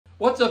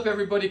What's up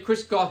everybody,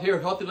 Chris Gault here,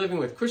 Healthy Living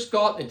with Chris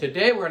Gault, and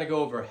today we're going to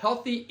go over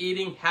healthy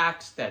eating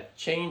hacks that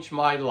changed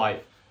my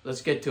life.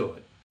 Let's get to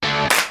it.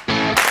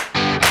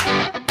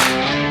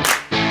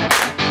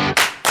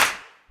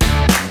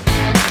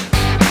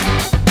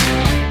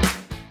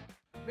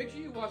 Make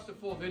sure you watch the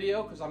full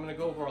video because I'm going to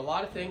go over a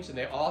lot of things and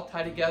they all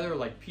tie together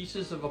like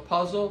pieces of a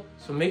puzzle.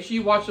 So make sure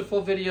you watch the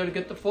full video to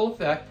get the full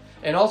effect,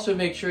 and also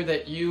make sure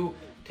that you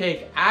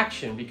take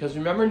action, because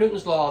remember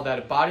Newton's law that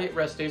a body at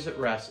rest stays at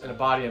rest and a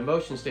body in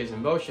motion stays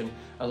in motion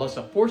unless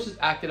a force is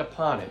acted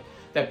upon it.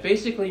 That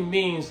basically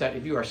means that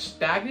if you are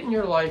stagnant in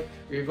your life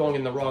or you're going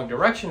in the wrong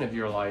direction of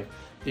your life,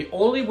 the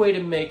only way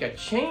to make a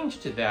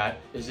change to that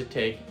is to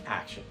take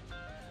action.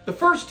 The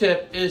first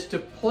tip is to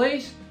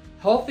place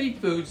healthy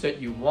foods that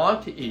you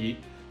want to eat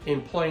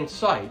in plain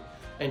sight,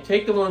 and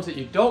take the ones that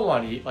you don't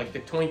want to eat, like the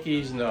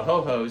Twinkies and the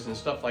Ho-Hos and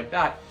stuff like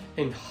that,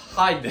 and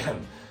hide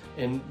them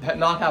and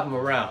not have them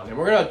around. And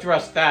we're going to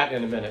address that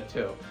in a minute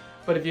too.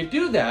 But if you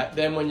do that,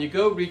 then when you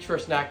go reach for a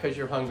snack because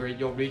you're hungry,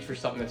 you'll reach for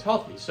something that's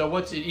healthy. So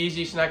what's an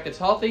easy snack that's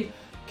healthy?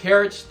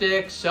 Carrot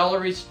sticks,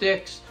 celery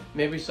sticks,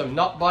 maybe some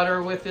nut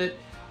butter with it.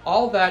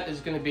 All that is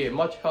going to be a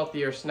much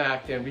healthier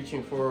snack than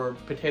reaching for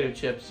potato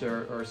chips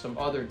or some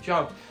other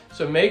junk.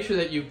 So make sure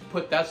that you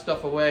put that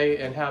stuff away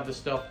and have the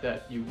stuff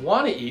that you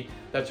want to eat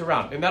that's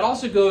around. And that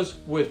also goes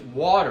with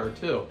water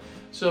too.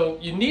 So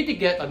you need to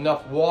get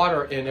enough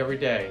water in every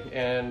day.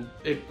 And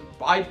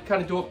I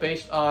kind of do it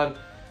based on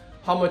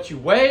how much you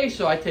weigh.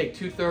 So I take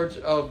 2/3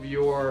 of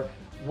your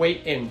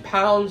weight in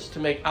pounds to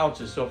make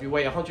ounces. So if you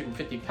weigh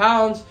 150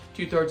 pounds,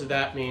 2/3 of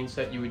that means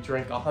that you would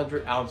drink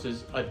 100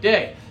 ounces a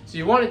day. So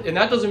you want it, and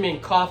that doesn't mean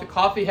coffee.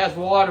 Coffee has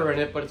water in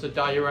it, but it's a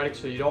diuretic,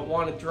 so you don't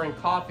want to drink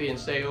coffee and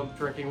say, oh, I'm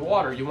drinking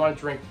water. You want to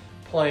drink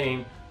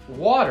plain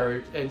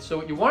water. And so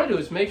what you want to do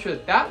is make sure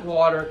that that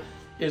water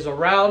is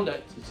around,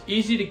 it's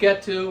easy to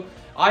get to.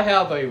 I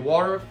have a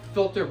water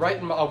filter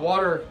a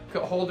water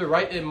holder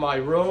right in my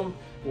room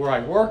where I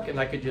work, and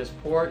I could just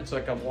pour it. It's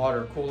like a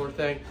water cooler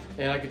thing,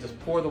 and I could just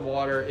pour the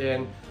water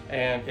in,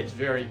 and it's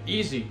very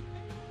easy.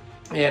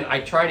 And I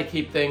try to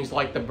keep things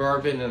like the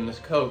bourbon and this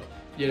Coke,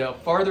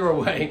 farther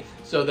away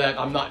so that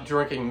I'm not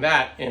drinking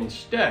that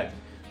instead.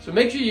 So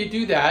make sure you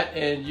do that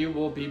and you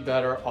will be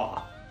better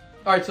off.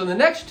 All right, so the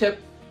next tip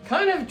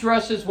kind of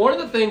addresses one of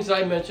the things that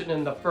I mentioned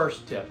in the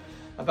first tip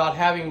about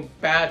having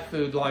bad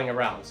food lying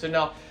around. So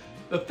now,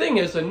 the thing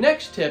is, the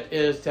next tip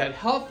is that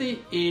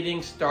healthy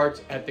eating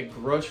starts at the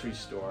grocery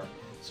store.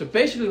 So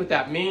basically what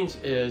that means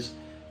is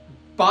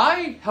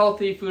buy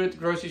healthy food at the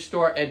grocery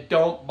store and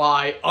don't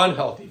buy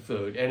unhealthy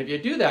food. And if you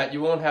do that,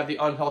 you won't have the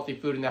unhealthy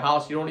food in the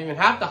house. You don't even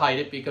have to hide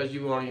it because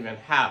you won't even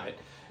have it.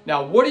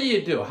 Now, what do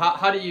you do?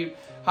 How do you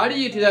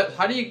do that?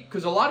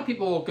 Because a lot of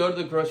people will go to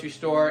the grocery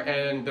store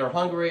and they're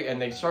hungry and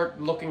they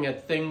start looking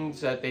at things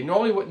that they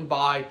normally wouldn't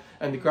buy,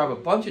 and they grab a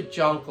bunch of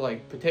junk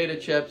like potato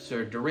chips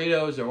or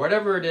Doritos or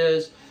whatever it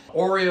is,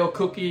 Oreo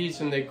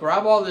cookies, and they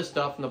grab all this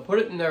stuff and they'll put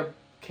it in their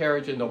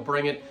carriage and they'll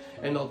bring it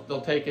and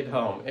they'll take it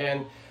home.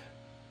 And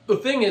the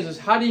thing is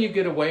how do you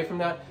get away from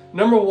that?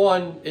 Number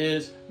one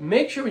is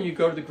make sure when you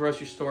go to the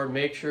grocery store,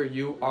 make sure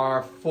you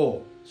are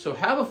full. So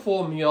have a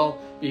full meal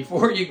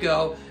before you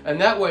go,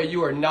 and that way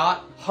you are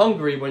not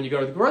hungry when you go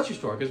to the grocery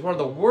store. Because one of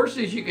the worst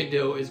things you could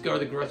do is go to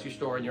the grocery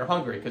store and you're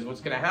hungry, because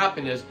what's going to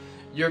happen is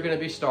you're going to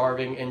be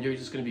starving and you're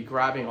just going to be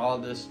grabbing all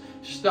this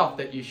stuff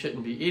that you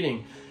shouldn't be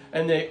eating.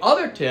 And the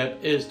other tip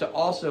is to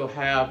also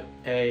have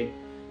a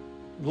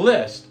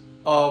list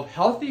of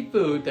healthy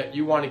food that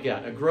you want to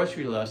get, a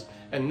grocery list,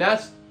 and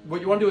that's what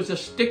you want to do is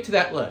just stick to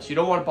that list. You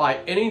don't want to buy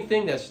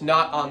anything that's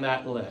not on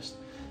that list.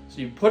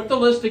 So you put the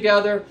list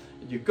together,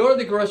 you go to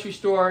the grocery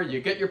store,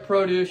 you get your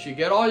produce, you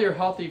get all your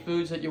healthy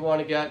foods that you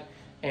want to get,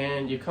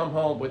 and you come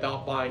home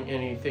without buying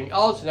anything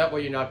else, and that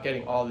way you're not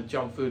getting all the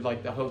junk food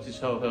like the Hostess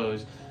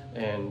Ho-Hos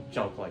and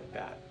junk like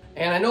that.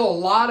 And I know a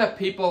lot of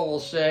people will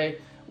say,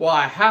 well,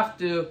 I have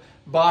to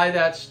buy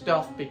that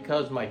stuff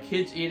because my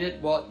kids eat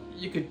it. Well,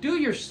 you could do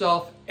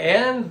yourself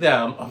and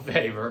them a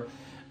favor,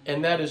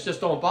 and that is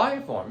just don't buy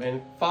it for them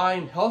and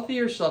find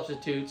healthier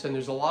substitutes. And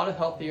there's a lot of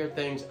healthier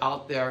things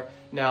out there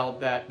now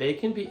that they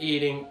can be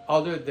eating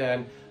other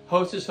than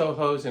Hostess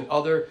Ho-Hos and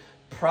other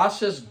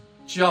processed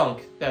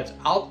junk that's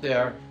out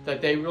there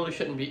that they really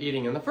shouldn't be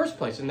eating in the first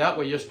place. And that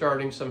way you're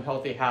starting some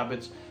healthy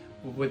habits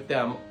with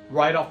them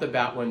right off the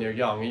bat when they're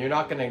young. And you're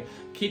not going to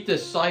keep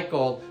this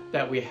cycle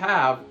that we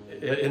have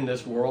in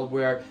this world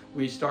where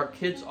we start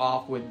kids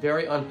off with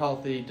very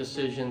unhealthy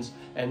decisions,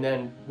 and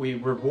then we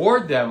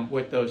reward them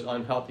with those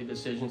unhealthy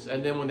decisions,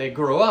 and then when they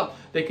grow up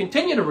they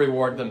continue to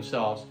reward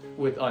themselves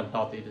with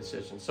unhealthy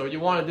decisions. So what you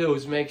want to do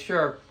is make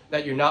sure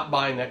that you're not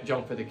buying that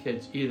junk for the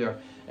kids either,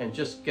 and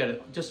just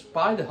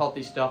buy the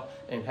healthy stuff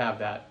and have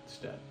that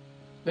instead.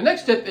 The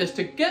next tip is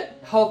to get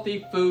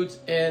healthy foods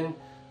in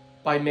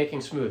by making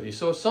smoothies.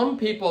 So some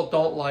people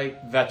don't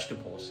like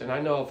vegetables, and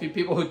I know a few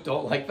people who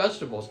don't like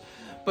vegetables.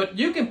 But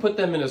you can put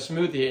them in a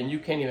smoothie and you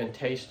can't even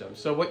taste them.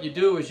 So what you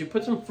do is you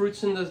put some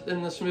fruits in the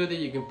smoothie.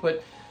 You can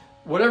put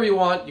whatever you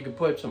want. You can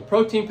put some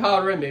protein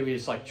powder in. Maybe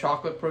it's like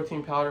chocolate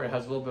protein powder. It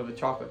has a little bit of a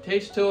chocolate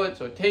taste to it,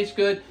 so it tastes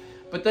good.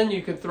 But then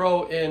you can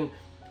throw in,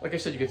 like I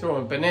said, you can throw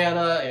in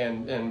banana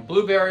and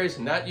blueberries,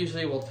 and that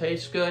usually will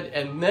taste good.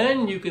 And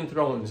then you can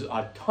throw in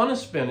a ton of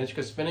spinach,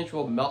 because spinach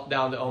will melt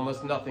down to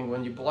almost nothing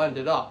when you blend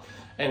it up.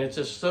 And it's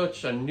just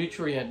such a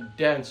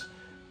nutrient-dense,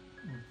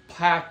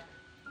 packed,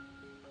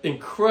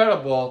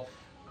 incredible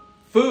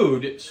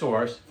food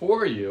source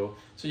for you.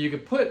 So you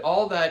could put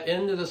all that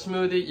into the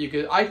smoothie. You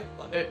could,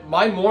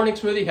 my morning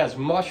smoothie has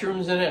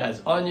mushrooms in it,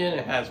 has onion,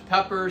 it has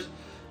peppers,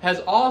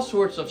 has all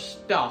sorts of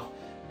stuff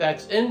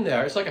that's in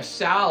there. It's like a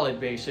salad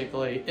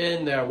basically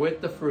in there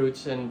with the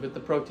fruits and with the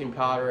protein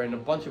powder and a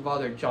bunch of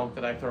other junk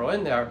that I throw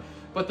in there.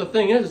 But the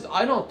thing is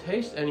I don't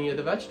taste any of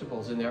the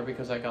vegetables in there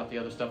because I got the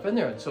other stuff in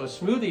there. And so a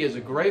smoothie is a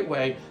great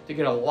way to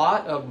get a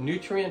lot of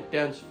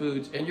nutrient-dense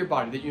foods in your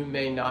body that you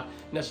may not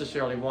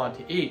necessarily want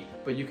to eat,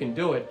 but you can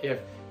do it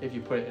if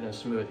you put it in a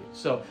smoothie.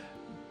 So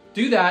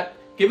do that,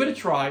 give it a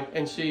try,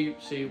 and see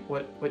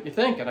what you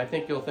think. And I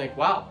think you'll think,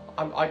 wow,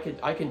 I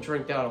can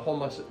drink down a whole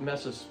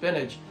mess of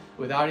spinach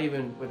without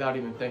even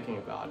thinking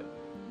about it.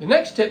 The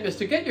next tip is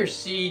to get your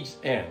seeds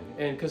in,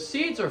 and because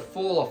seeds are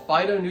full of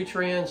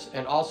phytonutrients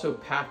and also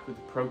packed with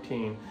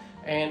protein,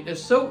 and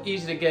it's so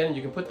easy to get in.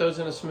 You can put those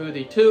in a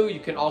smoothie too. You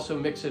can also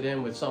mix it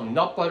in with some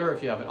nut butter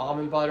if you have an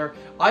almond butter.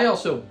 I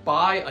also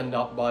buy a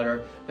nut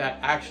butter that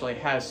actually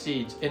has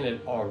seeds in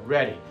it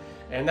already,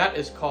 and that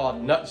is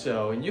called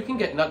Nutso, and you can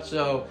get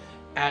Nutso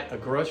at a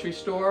grocery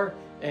store.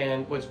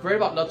 And what's great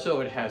about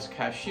Nutso, it has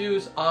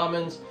cashews,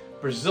 almonds,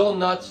 Brazil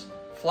nuts,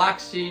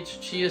 flax seeds,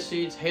 chia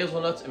seeds,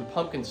 hazelnuts, and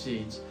pumpkin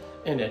seeds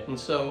in it.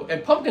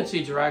 And pumpkin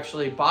seeds are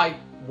actually, by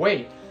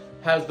weight,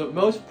 has the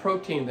most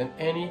protein than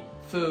any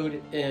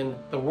food in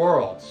the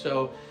world.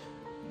 So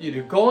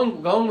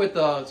going with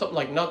something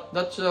like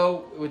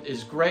Nutso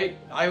is great.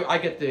 I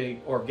get the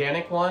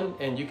organic one,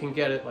 and you can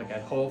get it like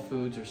at Whole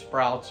Foods or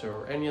Sprouts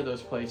or any of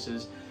those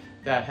places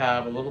that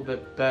have a little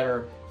bit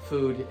better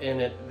food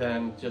in it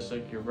than just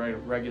like your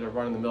regular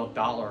run-of-the-mill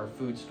dollar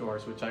food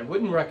stores, which I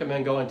wouldn't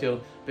recommend going to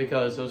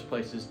because those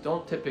places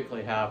don't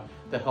typically have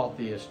the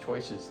healthiest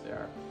choices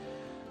there.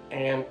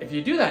 And if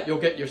you do that, you'll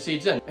get your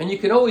seeds in. And you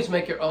can always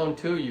make your own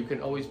too. You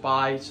can always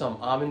buy some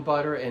almond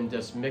butter and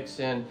just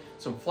mix in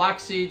some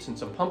flax seeds and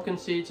some pumpkin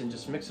seeds and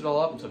just mix it all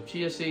up, and some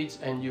chia seeds,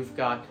 and you've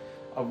got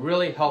a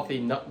really healthy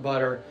nut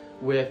butter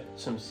with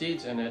some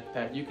seeds in it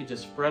that you could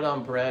just spread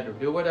on bread or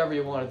do whatever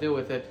you want to do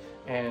with it,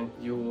 and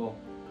you will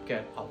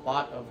get a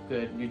lot of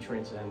good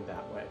nutrients in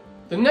that way.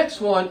 The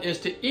next one is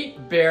to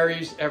eat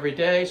berries every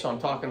day. So I'm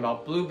talking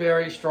about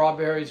blueberries,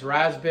 strawberries,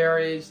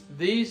 raspberries.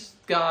 These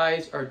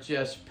guys are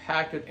just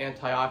packed with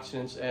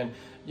antioxidants, and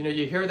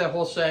you hear that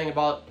whole saying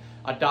about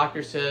a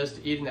doctor says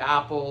to eat an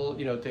apple,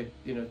 to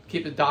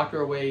keep the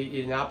doctor away,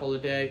 eat an apple a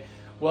day.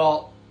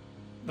 Well,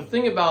 the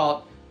thing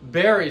about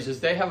berries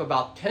is they have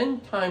about 10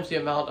 times the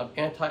amount of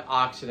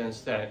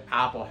antioxidants that an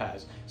apple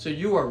has. So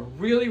you are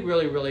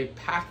really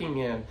packing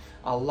in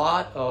a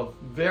lot of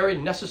very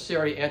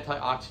necessary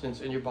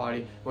antioxidants in your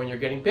body when you're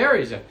getting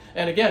berries in.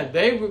 And again,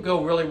 they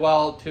go really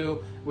well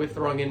too with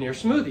throwing in your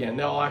smoothie, and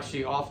they'll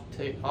actually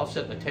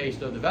offset the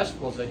taste of the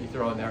vegetables that you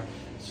throw in there.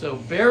 So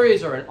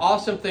berries are an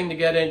awesome thing to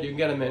get in. You can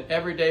get them in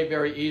every day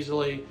very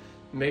easily.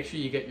 Make sure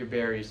you get your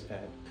berries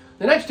in.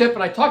 The next tip,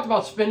 and I talked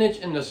about spinach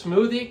in the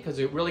smoothie because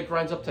it really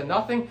grinds up to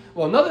nothing.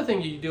 Well, another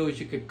thing you do is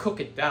you could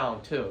cook it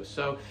down too.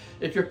 So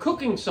if you're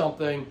cooking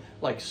something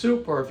like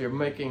soup, or if you're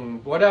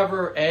making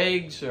whatever,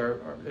 eggs,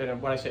 or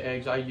when I say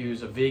eggs, I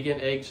use a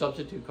vegan egg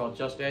substitute called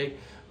Just Egg.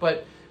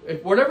 But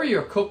whatever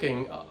you're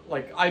cooking,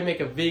 like I make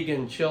a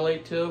vegan chili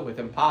too with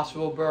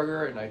Impossible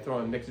Burger, and I throw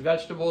in mixed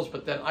vegetables,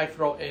 but then I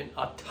throw in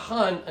a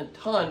ton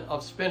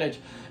of spinach.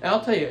 And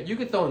I'll tell you, you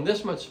could throw in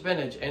this much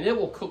spinach and it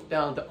will cook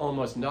down to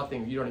almost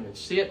nothing. You don't even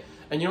see it,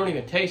 and you don't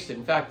even taste it.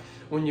 In fact,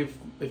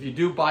 if you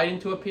do bite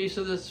into a piece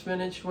of the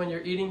spinach when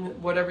you're eating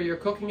whatever you're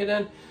cooking it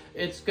in,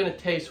 it's going to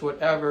taste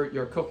whatever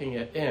you're cooking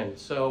it in.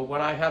 So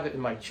when I have it in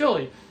my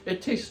chili,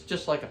 it tastes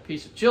just like a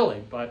piece of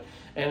chili, but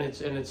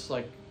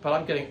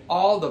I'm getting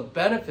all the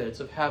benefits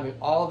of having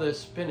all this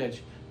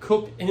spinach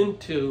cooked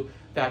into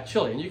that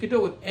chili. And you can do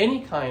it with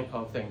any kind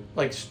of thing,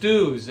 like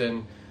stews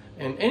and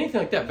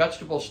anything like that,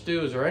 vegetable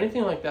stews or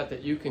anything like that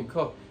that you can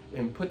cook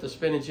and put the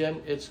spinach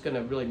in. It's going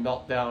to really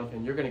melt down,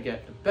 and you're going to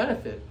get the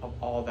benefit of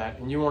all that,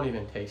 and you won't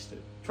even taste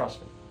it. Trust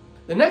me.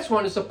 The next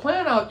one is to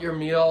plan out your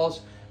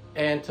meals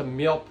and to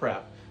meal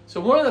prep. So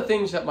one of the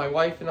things that my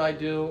wife and I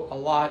do a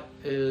lot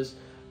is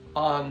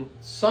on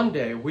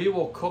Sunday, we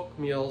will cook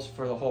meals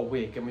for the whole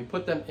week, and we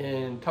put them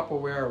in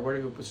Tupperware or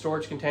whatever, we put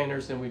storage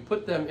containers, and we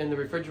put them in the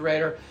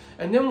refrigerator.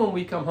 And then when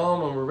we come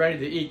home and we're ready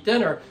to eat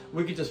dinner,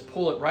 we could just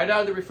pull it right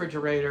out of the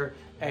refrigerator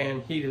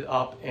and heat it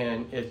up,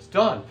 and it's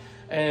done.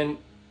 And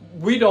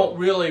we don't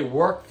really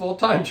work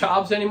full-time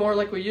jobs anymore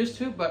like we used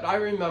to, but I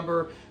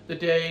remember the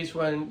days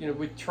when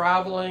we're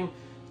traveling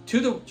to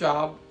the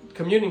job,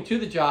 commuting to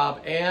the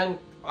job, and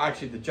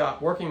actually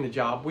working the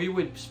job. We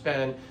would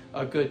spend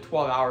a good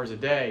 12 hours a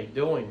day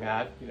doing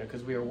that,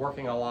 because we were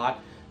working a lot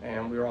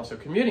and we were also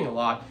commuting a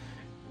lot.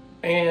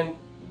 And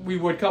we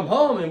would come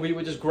home and we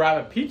would just grab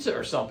a pizza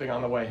or something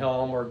on the way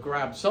home, or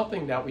grab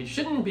something that we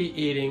shouldn't be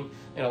eating.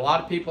 And a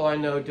lot of people I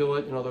know do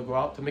it. They'll go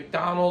out to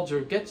McDonald's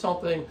or get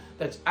something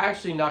that's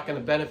actually not going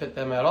to benefit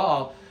them at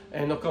all,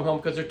 and they'll come home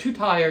because they're too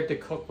tired to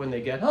cook when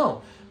they get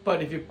home.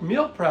 But if you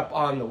meal prep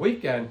on the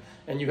weekend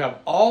and you have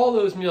all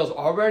those meals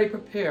already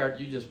prepared,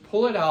 you just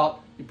pull it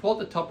out, you pull out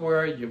the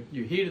Tupperware,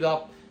 you heat it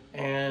up,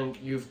 and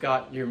you've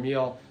got your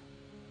meal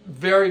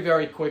very,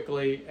 very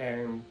quickly,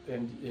 and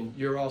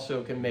you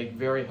also can make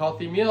very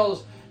healthy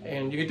meals,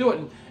 and you can do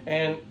it.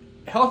 And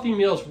healthy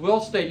meals will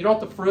stay. You don't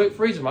have to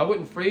freeze them. I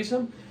wouldn't freeze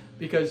them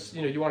because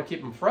you want to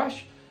keep them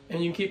fresh,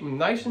 and you can keep them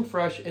nice and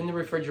fresh in the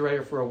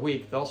refrigerator for a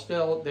week.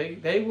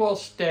 They will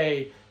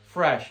stay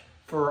fresh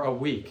for a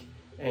week,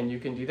 and you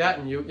can do that,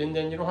 and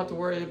then you don't have to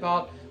worry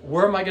about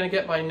where am I going to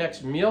get my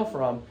next meal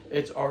from.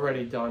 It's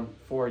already done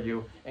for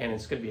you, and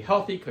it's going to be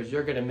healthy because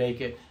you're going to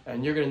make it,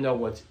 and you're going to know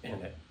what's in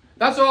it.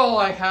 That's all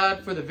I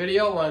had for the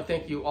video. I want to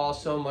thank you all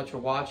so much for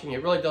watching.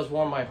 It really does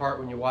warm my heart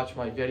when you watch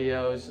my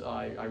videos.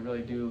 I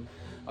really do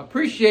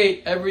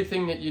appreciate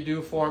everything that you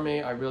do for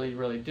me. I really,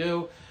 really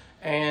do.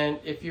 And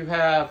if you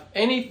have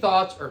any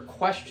thoughts or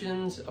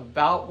questions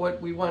about what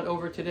we went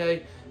over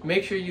today,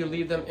 make sure you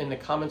leave them in the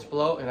comments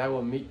below, and I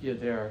will meet you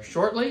there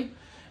shortly.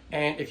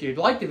 And if you'd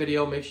like the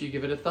video, make sure you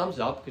give it a thumbs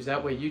up, because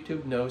that way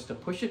YouTube knows to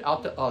push it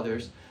out to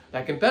others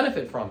that can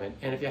benefit from it.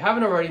 And if you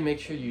haven't already, make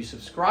sure you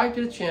subscribe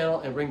to the channel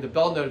and ring the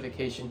bell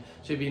notification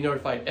so you'll be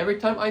notified every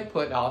time I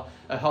put out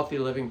a healthy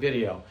living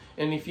video.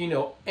 And if you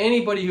know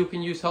anybody who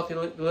can use healthy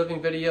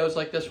living videos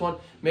like this one,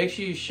 make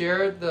sure you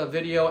share the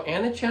video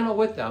and the channel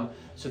with them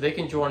so they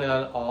can join in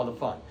on all the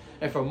fun.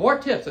 And for more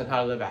tips on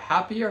how to live a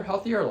happier,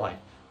 healthier life,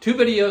 2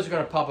 videos are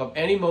going to pop up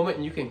any moment,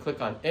 and you can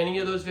click on any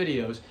of those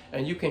videos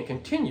and you can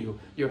continue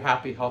your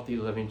happy, healthy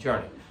living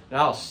journey. And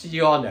I'll see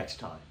you all next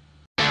time.